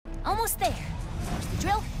almost there. Use the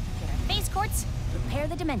drill, get our phase quartz, repair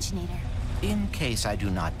the Dimensionator. In case I do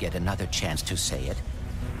not get another chance to say it,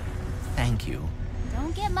 thank you.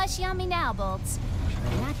 Don't get mushy on me now, Bolts.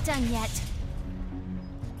 We're not done yet.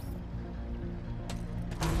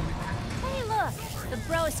 Hey, look! The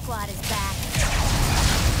Bro Squad is back.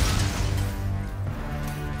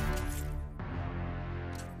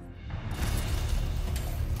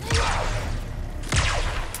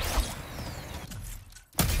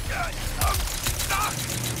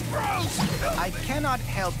 I cannot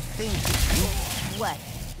help thinking. What?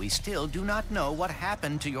 We still do not know what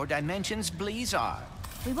happened to your dimension's Blizzard.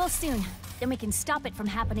 We will soon. Then we can stop it from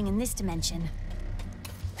happening in this dimension.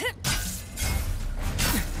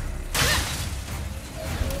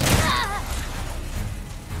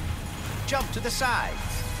 Jump to the side.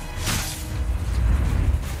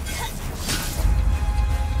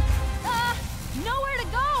 Nowhere to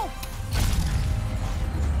go!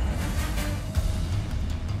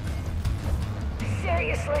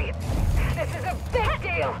 Seriously, this is a big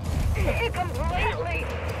deal. It completely...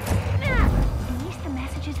 Are these the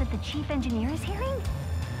messages that the chief engineer is hearing?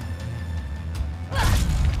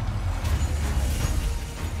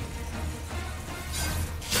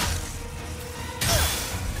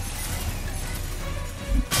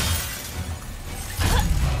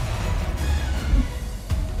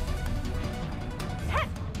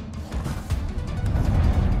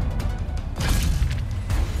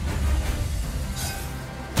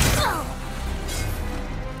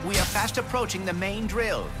 We are fast approaching the main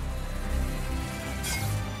drill.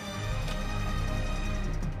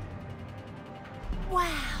 Wow!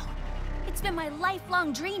 It's been my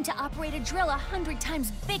lifelong dream to operate a drill 100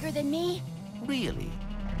 times bigger than me. Really?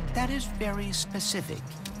 That is very specific.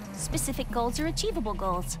 Specific goals are achievable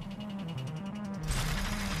goals.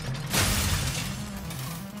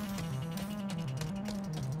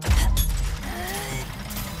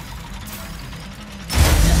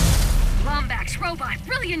 Lombax robot,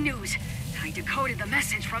 brilliant news! I decoded the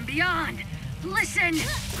message from beyond. Listen!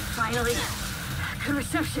 Finally, good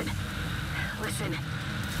reception. Listen,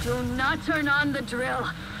 do not turn on the drill.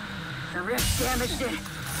 The rift damaged it.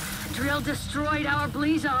 The drill destroyed our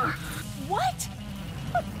Blizzard. What?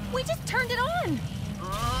 But we just turned it on!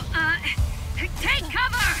 Take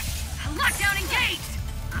cover! Lockdown engaged!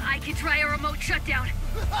 I can try a remote shutdown.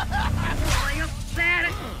 Boy,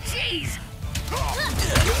 bad. Jeez!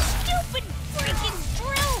 Stupid freaking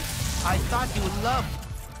drill! I thought you loved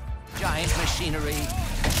giant machinery. I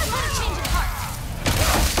want to change of heart.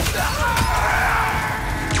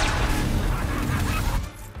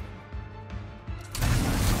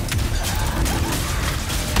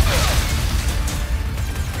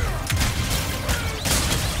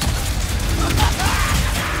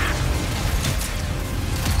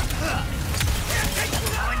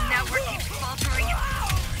 Our network keeps faltering.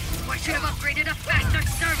 I should have upgraded a faster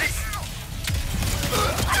service.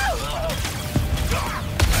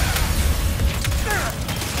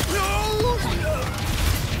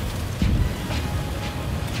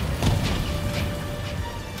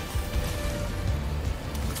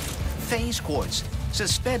 Phase quartz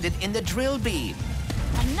suspended in the drill beam.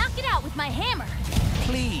 I'll knock it out with my hammer.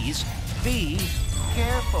 Please be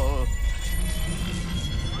careful.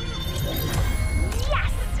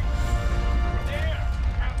 Yes! There!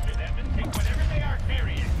 Capture them and take whatever they are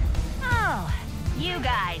carrying. Oh, you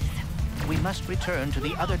guys. We must return to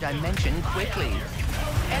the other dimension quickly.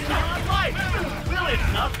 And on life! Will it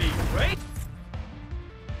not be great?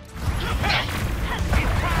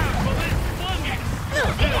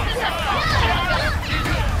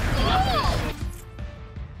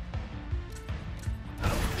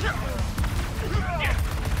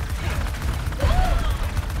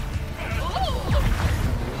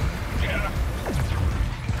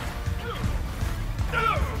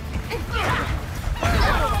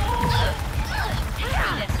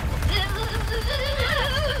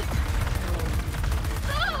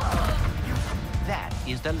 That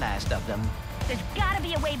is the last of them. There's gotta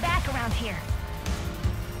be a way back around here.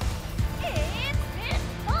 It's been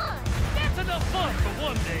fun! That's enough fun for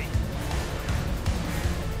one day.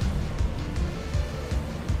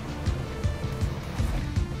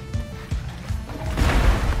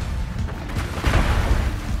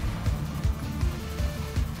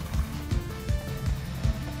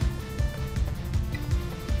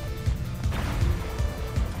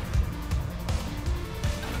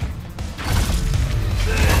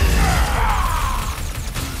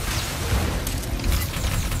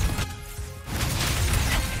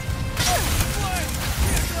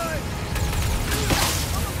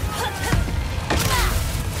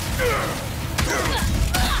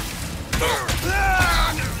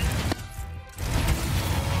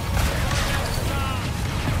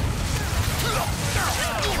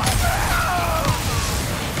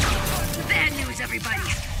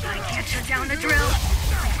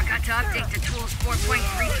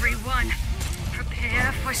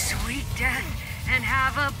 for sweet death and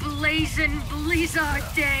have a blazing blizzard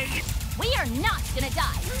day. We are not gonna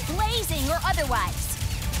die, blazing or otherwise.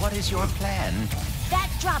 What is your plan? That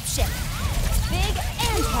dropship. Big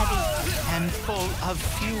and heavy. And full of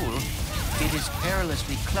fuel. It is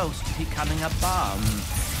perilously close to becoming a bomb.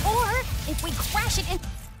 Or, if we crash it in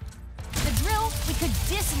the drill, we could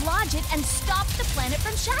dislodge it and stop the planet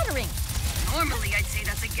from shattering. Normally I'd say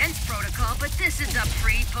that's against protocol, but this is a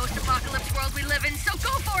pre-post-apocalypse world we live in, so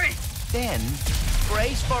go for it! Then,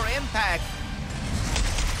 brace for impact.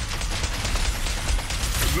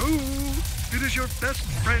 Hello, it is your best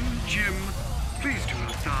friend, Jim. Please do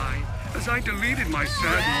not die, as I deleted my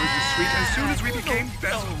sad noises suite as soon as we became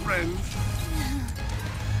best friends.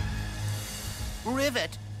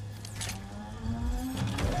 Rivet.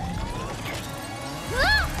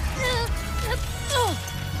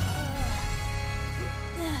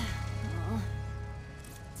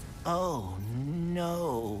 Oh,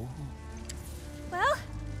 no. Well,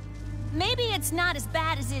 maybe it's not as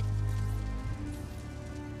bad as it...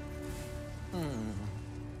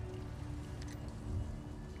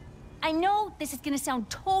 I know this is gonna sound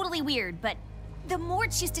totally weird, but the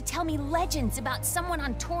Morts used to tell me legends about someone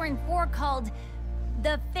on Torrin 4 called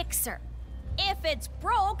the Fixer. If it's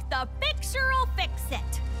broke, the Fixer'll fix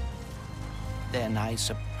it. Then I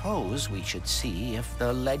suppose we should see if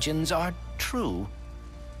the legends are true.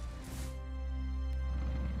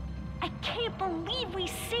 I can't believe we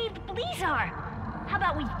saved Blizzard! How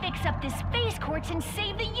about we fix up this phase quartz and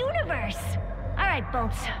save the universe? All right,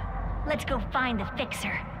 Bolts. Let's go find the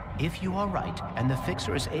Fixer. If you are right, and the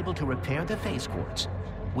Fixer is able to repair the phase quartz,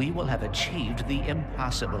 we will have achieved the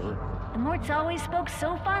impossible. The Morts always spoke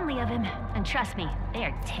so fondly of him. And trust me, they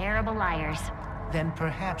are terrible liars. Then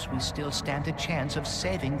perhaps we still stand a chance of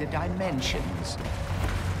saving the dimensions.